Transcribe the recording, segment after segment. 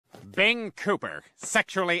Bing Cooper,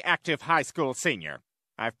 sexually active high school senior.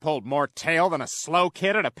 I've pulled more tail than a slow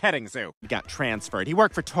kid at a petting zoo. He got transferred. He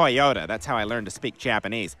worked for Toyota. That's how I learned to speak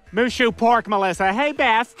Japanese. Mushu pork, Melissa. Hey,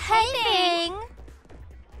 Beth. Hey, Bing.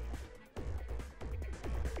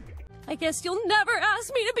 I guess you'll never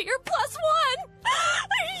ask me to be your plus one.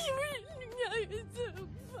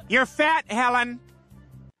 You're fat, Helen.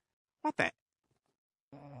 What the?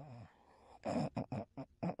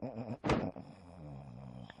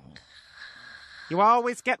 You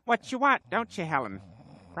always get what you want, don't you, Helen?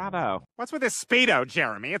 Bravo. What's with this Speedo,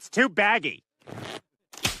 Jeremy? It's too baggy.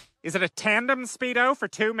 Is it a tandem Speedo for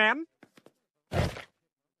two men?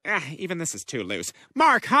 Even this is too loose.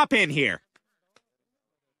 Mark, hop in here.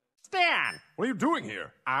 Stan! What are you doing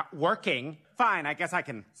here? Working. Fine, I guess I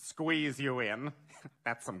can squeeze you in.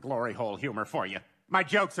 That's some glory hole humor for you. My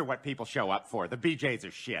jokes are what people show up for. The BJs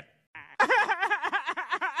are shit. I'm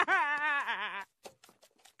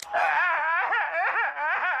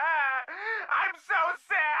so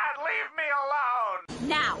sad. Leave me alone.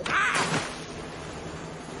 Now.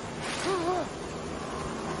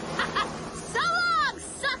 So long,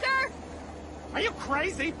 sucker! Are you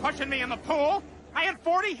crazy pushing me in the pool? I had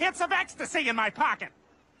 40 hits of ecstasy in my pocket.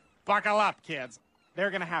 Buckle up, kids.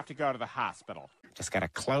 They're gonna have to go to the hospital. Just gotta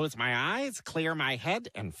close my eyes, clear my head,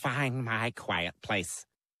 and find my quiet place.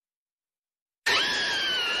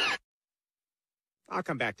 I'll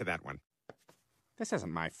come back to that one. This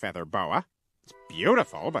isn't my feather boa. It's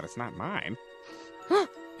beautiful, but it's not mine.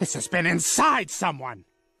 This has been inside someone.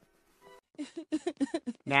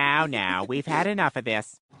 Now, we've had enough of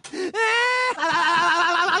this.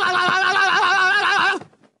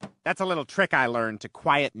 That's a little trick I learned to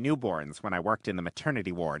quiet newborns when I worked in the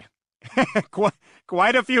maternity ward.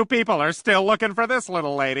 Quite a few people are still looking for this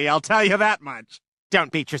little lady, I'll tell you that much.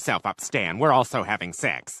 Don't beat yourself up, Stan. We're also having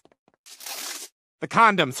sex. The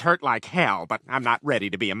condoms hurt like hell, but I'm not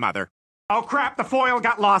ready to be a mother. Oh crap, the foil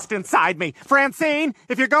got lost inside me. Francine,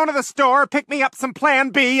 if you're going to the store, pick me up some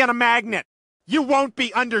Plan B and a magnet. You won't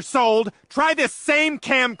be undersold. Try this same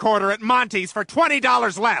camcorder at Monty's for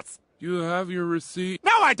 $20 less. You have your receipt?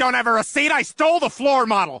 No, I don't have a receipt. I stole the floor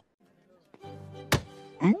model.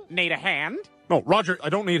 Need a hand? No, Roger, I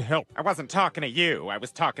don't need help. I wasn't talking to you. I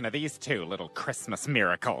was talking to these two little Christmas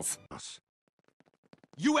miracles.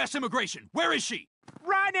 U.S. Immigration, where is she?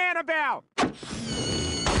 Run, Annabelle!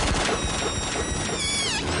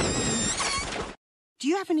 Do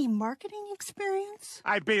you have any marketing experience?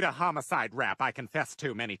 I beat a homicide rap I confessed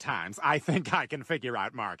to many times. I think I can figure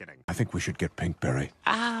out marketing. I think we should get Pinkberry.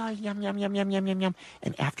 Yum, yum, yum, yum, yum, yum, yum.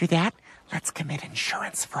 And after that, let's commit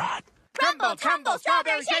insurance fraud. Crumble, crumble,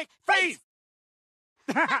 strawberry shake, freeze!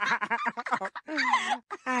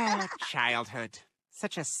 Childhood.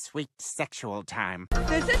 Such a sweet sexual time.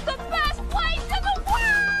 This is the best place in the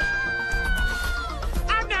world!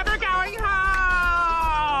 I'm never going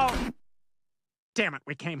home! Damn it,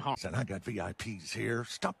 we came home. And I got VIPs here.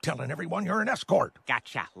 Stop telling everyone you're an escort.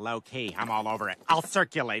 Gotcha. Low key. I'm all over it. I'll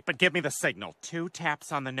circulate, but give me the signal. 2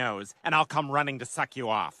 taps on the nose, and I'll come running to suck you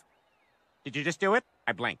off. Did you just do it?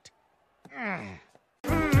 I blinked.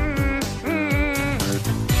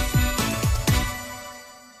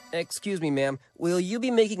 Excuse me, ma'am. Will you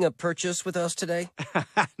be making a purchase with us today?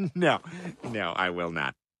 No, I will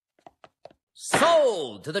not.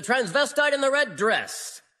 Sold to the transvestite in the red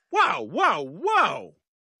dress. Whoa!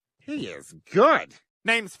 He is good.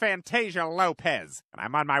 Name's Fantasia Lopez, and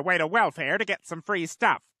I'm on my way to welfare to get some free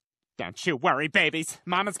stuff. Don't you worry, babies.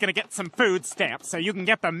 Mama's gonna get some food stamps so you can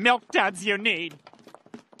get the milk duds you need.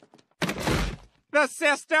 The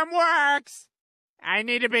system works! I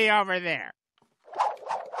need to be over there.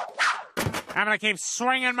 I'm gonna keep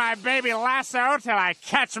swinging my baby lasso till I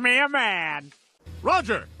catch me a man.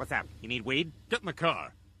 Roger! What's up? You need weed? Get in the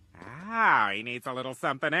car. Ah, he needs a little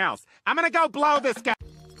something else. I'm gonna go blow this guy.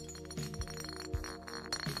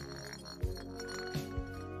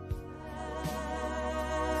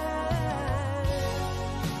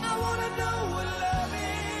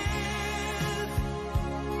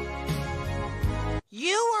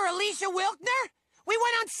 You or Alicia Wilkner? We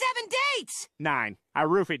went on 7 dates! 9. I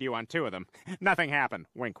roofied you on 2 of them. Nothing happened.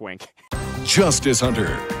 Wink, wink. Justice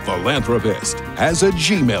Hunter, philanthropist, has a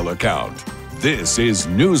Gmail account. This is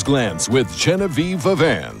News Glance with Genevieve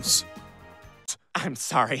Vavans. I'm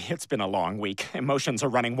sorry. It's been a long week. Emotions are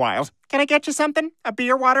running wild. Can I get you something? A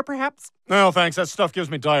beer, water, perhaps? No, thanks. That stuff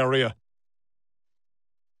gives me diarrhea.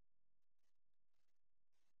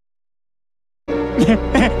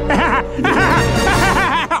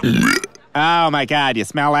 Oh, my God. You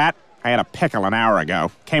smell that? I had a pickle an hour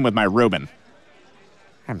ago. Came with my Reuben.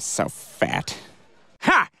 I'm so fat.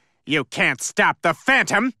 Ha! You can't stop the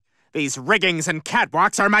Phantom! These riggings and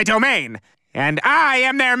catwalks are my domain, and I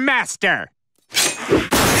am their master.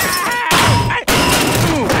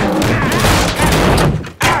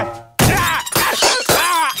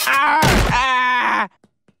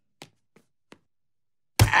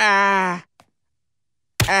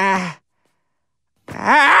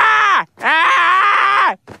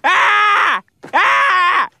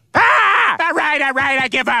 All right, I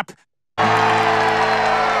give up.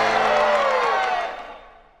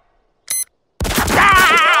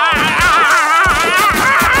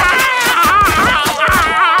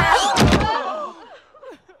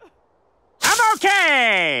 I'm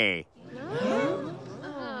okay.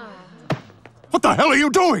 What the hell are you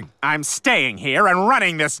doing? I'm staying here and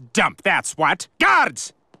running this dump, that's what.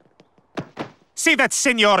 Guards! See that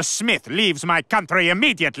Senor Smith leaves my country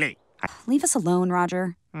immediately. Leave us alone,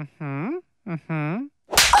 Roger.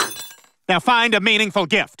 Now find a meaningful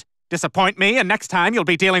gift. Disappoint me, and next time you'll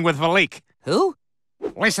be dealing with Valik. Who?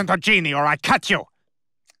 Listen to Jeannie or I cut you.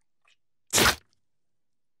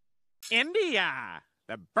 India,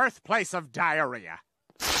 the birthplace of diarrhea.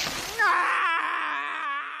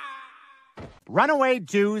 Runaway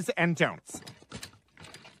do's and don'ts.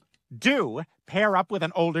 Do pair up with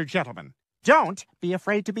an older gentleman. Don't be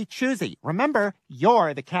afraid to be choosy. Remember,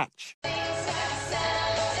 you're the catch.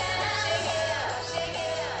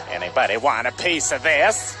 Anybody want a piece of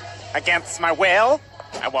this? Against my will?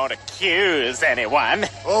 I won't accuse anyone.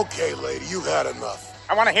 Okay, lady, you had enough.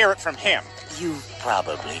 I want to hear it from him. You've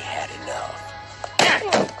probably had enough.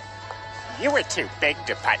 You were too big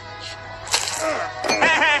to punch.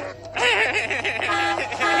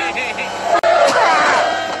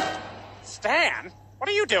 Stan, what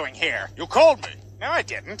are you doing here? You called me. No, I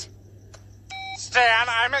didn't. Stan,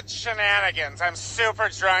 I'm at Shenanigans. I'm super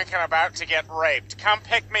drunk and about to get raped. Come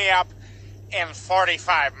pick me up in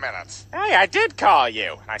 45 minutes. Hey, I did call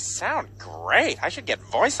you. I sound great. I should get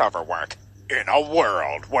voiceover work. In a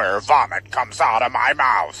world where vomit comes out of my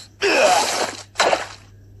mouth.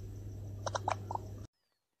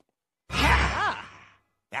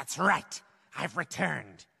 That's right. I've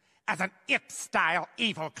returned as an Ip-style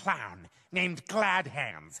evil clown named Glad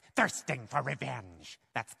Hands, thirsting for revenge.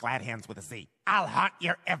 That's Glad Hands with a Z. I'll haunt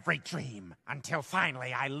your every dream until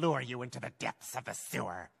finally I lure you into the depths of the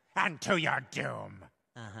sewer and to your doom.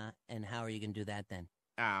 And how are you gonna do that then?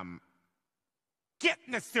 Get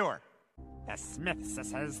in the sewer. The Smith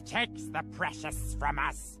sisters takes the precious from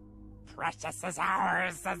us. Precious is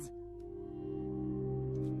ours.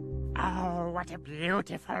 Oh, what a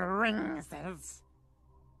beautiful ring this is.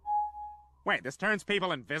 Wait, this turns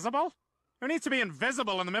people invisible? Who needs to be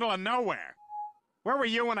invisible in the middle of nowhere? Where were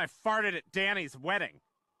you when I farted at Danny's wedding?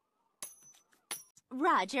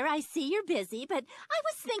 Roger, I see you're busy, but I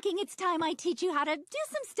was thinking it's time I teach you how to do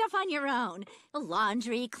some stuff on your own.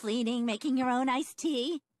 Laundry, cleaning, making your own iced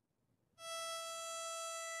tea.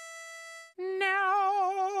 No.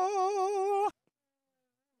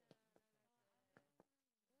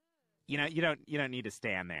 You know, you don't need to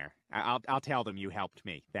stand there. I'll tell them you helped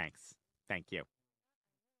me. Thanks. Thank you.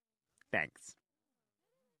 Thanks.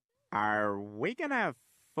 Are we gonna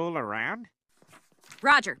fool around?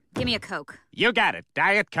 Roger, give me a Coke. You got it.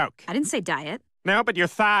 Diet Coke. I didn't say diet. No, but your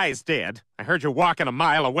thighs did. I heard you walking a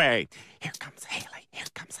mile away. Here comes Haley. Here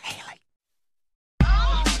comes Haley.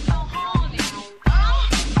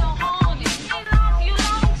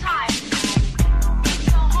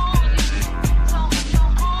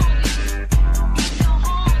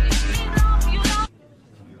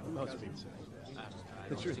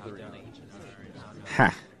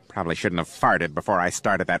 Huh. Probably shouldn't have farted before I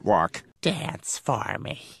started that walk. Dance for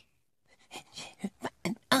me.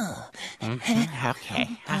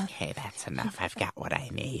 Okay, that's enough. I've got what I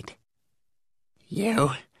need.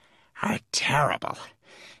 You are terrible.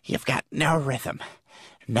 You've got no rhythm,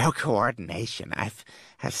 no coordination. I've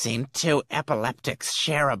seen two epileptics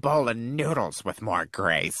share a bowl of noodles with more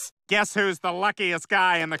grace. Guess who's the luckiest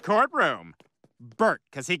guy in the courtroom? Bert,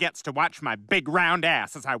 because he gets to watch my big round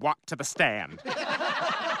ass as I walk to the stand.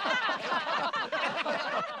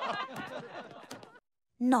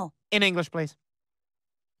 No. In English, please.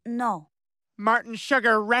 No. Martin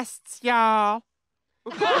Sugar rests, y'all.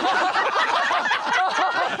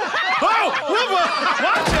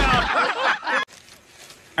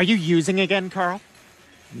 Are you using again, Carl?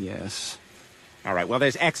 Yes. All right, well,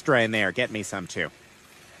 there's extra in there. Get me some, too.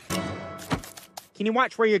 Can you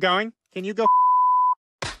watch where you're going? Can you go?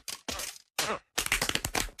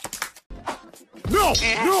 No!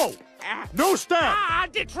 No! No, Stan!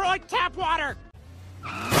 Detroit tap water!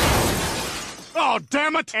 Oh,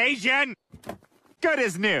 damn it! Asian! Good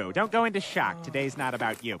as new. Don't go into shock. Today's not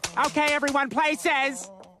about you. Okay, everyone, places!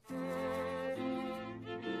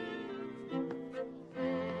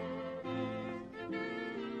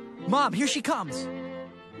 Mom, here she comes.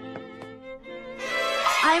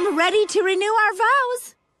 I'm ready to renew our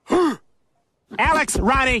vows. Alex,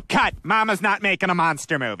 Ronnie, cut. Mama's not making a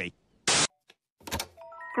monster movie.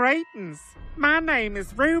 Greetings. My name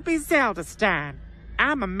is Ruby Zelderstein.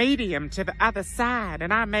 I'm a medium to the other side,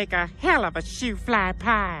 and I make a hell of a shoe-fly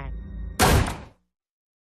pie.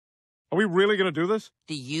 Are we really gonna do this?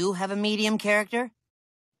 Do you have a medium character?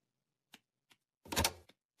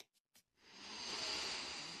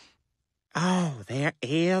 Oh, there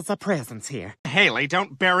is a presence here. Haley,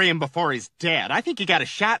 don't bury him before he's dead. I think you got a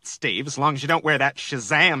shot, Steve, as long as you don't wear that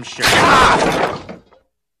Shazam shirt. Ah!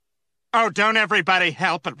 Oh, don't everybody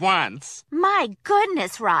help at once. My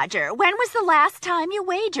goodness, Roger. When was the last time you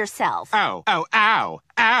weighed yourself? Ow,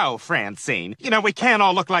 Francine. You know, we can't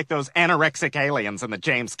all look like those anorexic aliens in the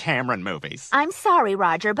James Cameron movies. I'm sorry,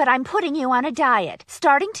 Roger, but I'm putting you on a diet.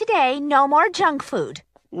 Starting today, no more junk food.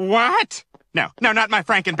 What? No, not my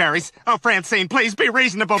Frankenberries. Oh, Francine, please be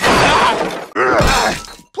reasonable.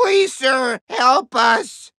 Please, sir, help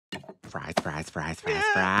us. Fries.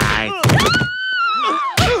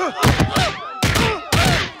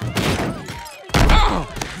 Oh,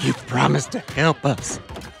 you promised to help us.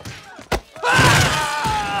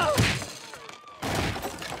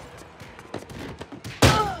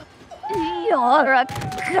 You're a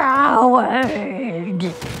coward.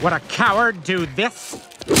 Would a coward do this?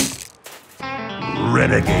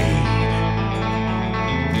 Renegade.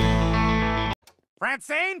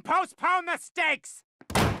 Francine, postpone the stakes!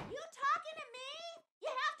 You talking to me? You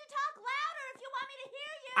have to talk louder if you want me to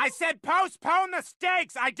hear you. I said postpone the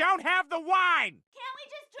stakes! I don't have the wine! Can't we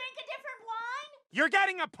just drink a different wine? You're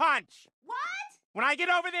getting a punch! What? When I get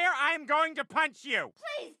over there, I am going to punch you!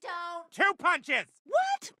 Please don't. 2 punches!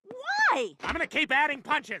 What? Why? I'm gonna keep adding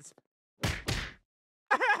punches!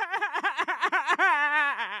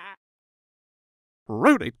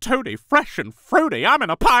 Rudy Tooty, fresh and fruity, I'm in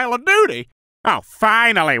a pile of duty! Oh,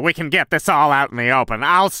 finally, we can get this all out in the open.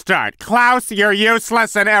 I'll start. Klaus, you're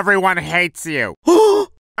useless and everyone hates you.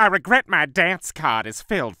 I regret my dance card is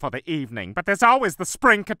filled for the evening, but there's always the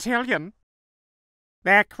spring cotillion.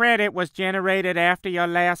 That credit was generated after your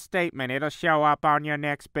last statement. It'll show up on your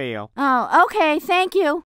next bill. Oh, okay, thank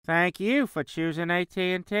you. Thank you for choosing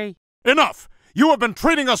AT&T. Enough! You have been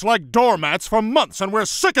treating us like doormats for months, and we're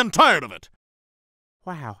sick and tired of it.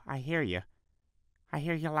 Wow, I hear you. I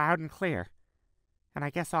hear you loud and clear. And I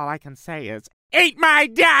guess all I can say is, eat my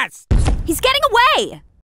dust! He's getting away!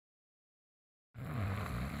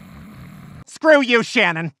 Screw you,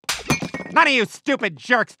 Shannon. None of you stupid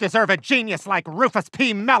jerks deserve a genius like Rufus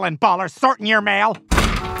P. Melonballer sorting your mail.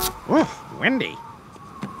 Oof, windy.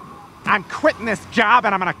 I'm quitting this job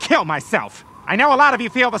and I'm gonna kill myself. I know a lot of you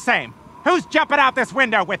feel the same. Who's jumping out this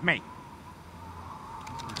window with me?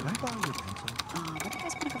 Did I borrow your pencil?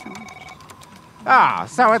 Oh,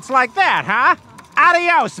 so it's like that, huh?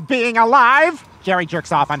 Adios, being alive! Jerry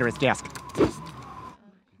jerks off under his desk.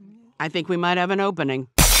 I think we might have an opening.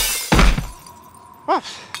 Oh,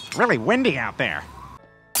 it's really windy out there.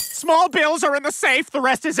 Small bills are in the safe, the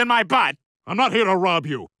rest is in my butt. I'm not here to rob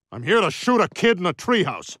you. I'm here to shoot a kid in a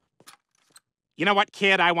treehouse. You know what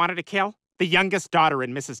kid I wanted to kill? The youngest daughter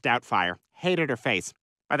in Mrs. Doubtfire. Hated her face.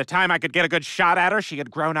 By the time I could get a good shot at her, she had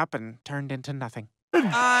grown up and turned into nothing.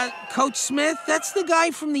 Coach Smith, that's the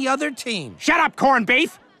guy from the other team. Shut up, corned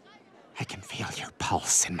beef! I can feel your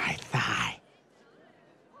pulse in my thigh.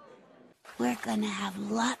 We're gonna have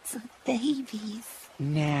lots of babies.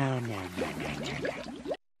 No.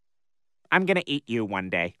 I'm gonna eat you one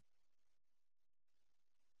day.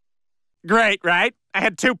 Great, right? I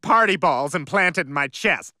had 2 party balls implanted in my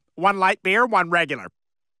chest. 1 light beer, 1 regular.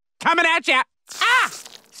 Coming at ya! Ah!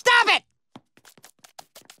 Stop it!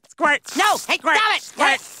 Squirt! No! Hey, squirt! stop it!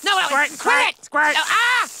 Squirt! No, Squirt! quit it! Squirt! No,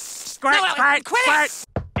 ah! Squirt! No, Squirt! quit Squirt!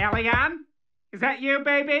 it! Elian? Is that you,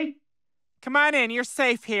 baby? Come on in, you're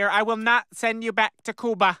safe here. I will not send you back to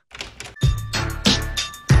Cuba.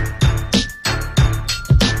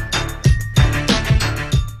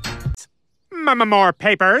 Mama more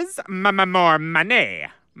papers, mama more money.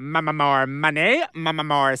 Mama more money, mama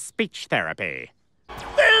more speech therapy.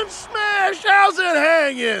 Then smash! How's it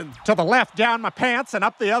hanging? To the left down my pants and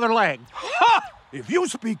up the other leg. Ha! If you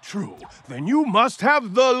speak true, then you must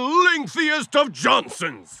have the lengthiest of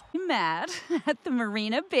Johnsons. Matt at the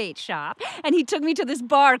Marina Bait Shop, and he took me to this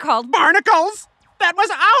bar called Barnacles! That was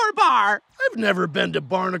our bar! I've never been to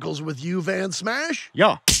Barnacles with you, Van Smash.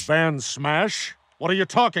 Yeah, Van Smash? What are you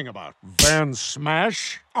talking about? Van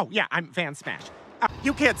Smash? Oh, yeah, I'm Van Smash.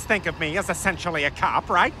 You kids think of me as essentially a cop,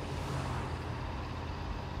 right?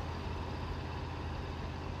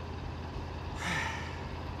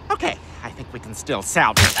 Okay, I think we can still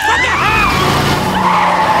salvage.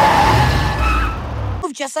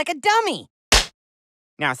 Move just like a dummy.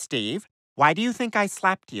 Now, Steve, why do you think I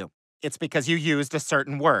slapped you? It's because you used a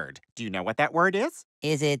certain word. Do you know what that word is?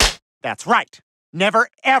 Is it? That's right. Never,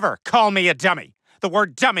 ever call me a dummy. The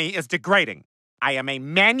word dummy is degrading. I am a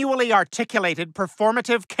manually articulated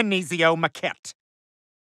performative kinesio maquette.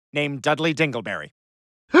 Named Dudley Dingleberry.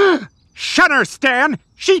 Shunner, Stan!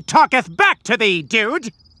 She talketh back to thee,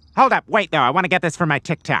 dude! Hold up, wait though, I want to get this for my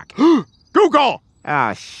TikTok. Google!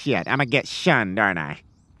 Oh shit, I'm gonna get shunned, aren't I?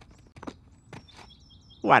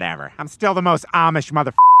 Whatever, I'm still the most Amish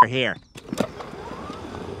motherfucker here.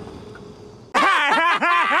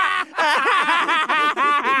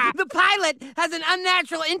 The pilot has an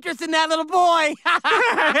unnatural interest in that little boy.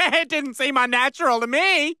 It didn't seem unnatural to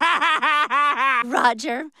me.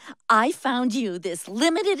 Roger, I found you this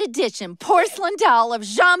limited edition porcelain doll of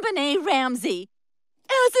JonBenet Ramsey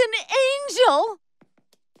as an angel.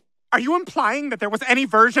 Are you implying that there was any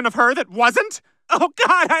version of her that wasn't? Oh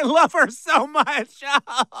God, I love her so much.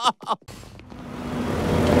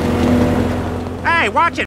 Hey, watch it.